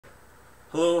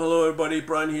Hello everybody,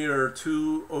 Brian here,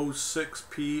 2:06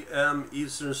 p.m.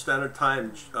 Eastern Standard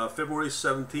Time, February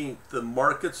 17th. The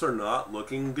markets are not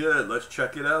looking good. Let's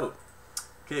check it out.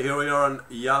 Okay, here we are on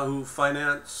Yahoo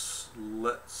Finance.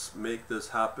 Let's make this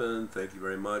happen. Thank you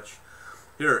very much.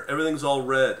 Here, everything's all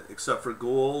red except for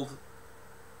gold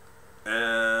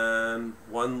and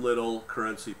one little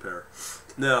currency pair.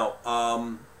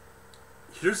 Now,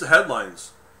 here's the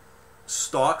headlines.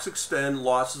 Stocks extend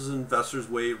losses investors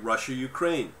weigh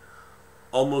Russia-Ukraine.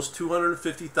 Almost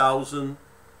 250,000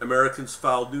 Americans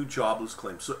filed new jobless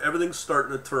claims. So everything's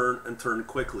starting to turn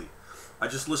quickly. I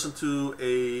just listened to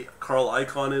a Carl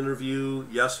Icahn interview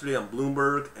yesterday on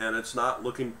Bloomberg, and it's not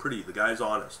looking pretty. The guy's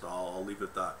honest. I'll leave it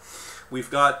at that. We've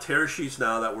got tear sheets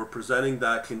now that we're presenting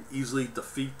that can easily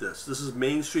defeat this. This is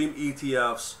mainstream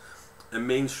ETFs and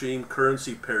mainstream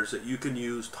currency pairs that you can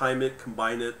use, time it,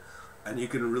 combine it, and you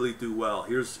can really do well.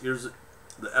 Here's the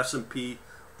S&P.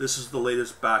 This is the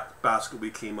latest basket we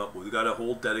came up with. We got a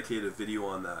whole dedicated video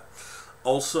on that.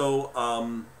 Also,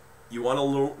 you want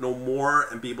to know more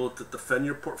and be able to defend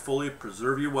your portfolio,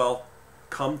 preserve your wealth,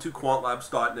 come to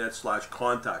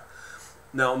quantlabs.net/contact.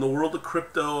 Now, in the world of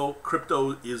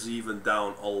crypto is even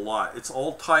down a lot. It's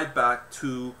all tied back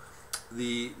to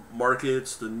the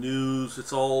markets, the news.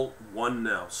 It's all one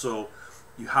now. So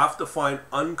you have to find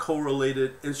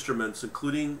uncorrelated instruments,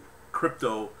 including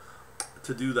crypto,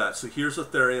 to do that. So here's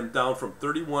Ethereum down from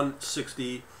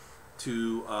 3160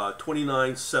 to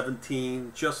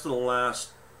 2917 just in the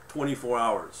last 24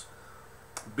 hours.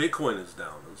 Bitcoin is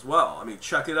down as well. I mean,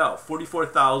 check it out.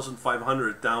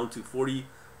 44,500 down to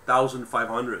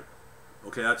 40,500.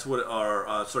 Okay, that's what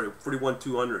our,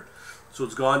 41,200. So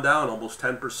it's gone down almost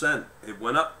 10%. It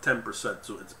went up 10%.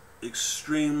 So it's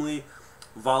extremely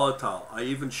volatile. I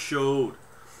even showed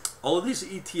all of these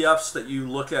ETFs that you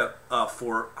look at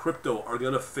for crypto are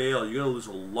going to fail. You're going to lose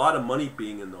a lot of money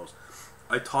being in those.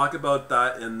 I talk about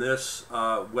that in this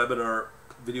webinar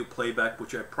video playback,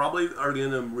 which I probably are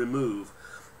going to remove.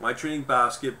 My trading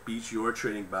basket beats your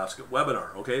trading basket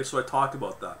webinar. Okay, so I talk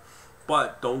about that.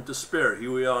 But don't despair. Here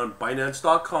we are on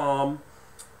Binance.com,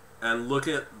 and look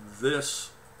at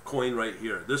this coin right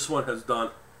here. This one has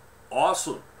done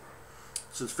awesome.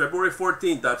 Since February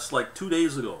 14th, that's like 2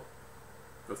 days ago,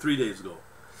 or 3 days ago.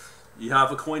 You have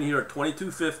a coin here at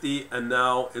 22.50, and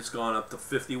now it's gone up to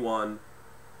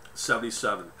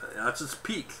 51.77. That's its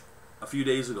peak a few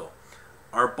days ago.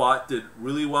 Our bot did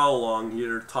really well along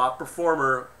here, top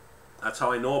performer. That's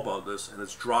how I know about this, and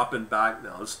it's dropping back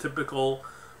now. It's typical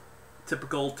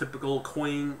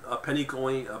coin, a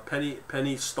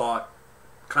penny stock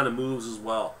kind of moves as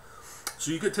well.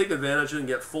 So you could take advantage and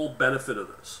get full benefit of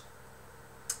this.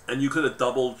 And you could have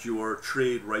doubled your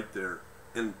trade right there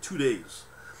in 2 days.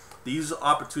 These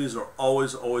opportunities are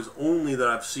always only that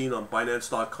I've seen on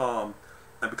Binance.com,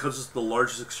 and because it's the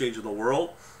largest exchange in the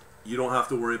world, you don't have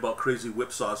to worry about crazy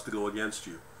whipsaws to go against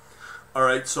you.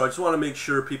 Alright, so I just want to make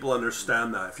sure people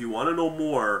understand that. If you want to know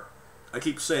more, I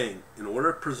keep saying, in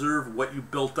order to preserve what you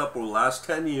built up over the last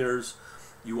 10 years,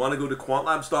 you want to go to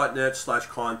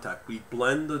quantlabs.net/contact. We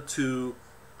blend the two.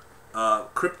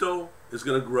 Crypto is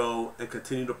going to grow and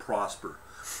continue to prosper.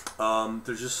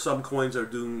 There's just some coins that are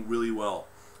doing really well.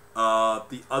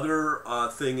 The other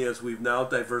thing is we've now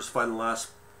diversified in the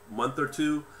last month or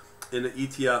two in the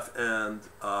ETF and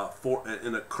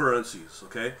in the currencies.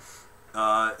 Okay,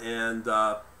 I've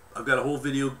got a whole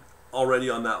video already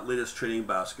on that latest trading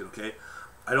basket. Okay,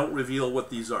 I don't reveal what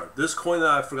these are. This coin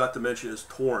that I forgot to mention is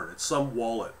Torn. It's some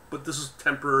wallet, but this is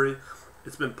temporary.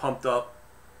 It's been pumped up,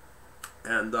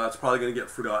 and it's probably going to get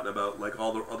forgotten about like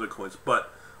all the other coins.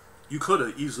 But you could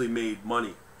have easily made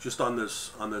money just on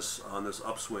this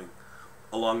upswing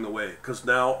along the way, because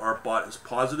now our bot is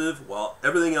positive while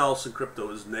everything else in crypto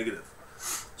is negative.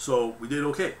 So we did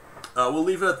okay. We'll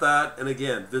leave it at that, and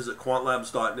again, visit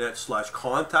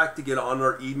quantlabs.net/contact to get on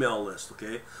our email list.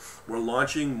 Okay, we're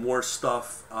launching more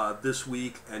stuff this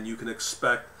week, and you can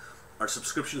expect our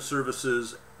subscription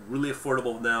services really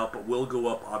affordable now, but will go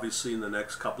up obviously in the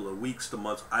next couple of weeks to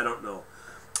months. I don't know,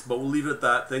 but we'll leave it at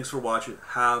that. Thanks for watching.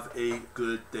 Have a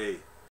good day.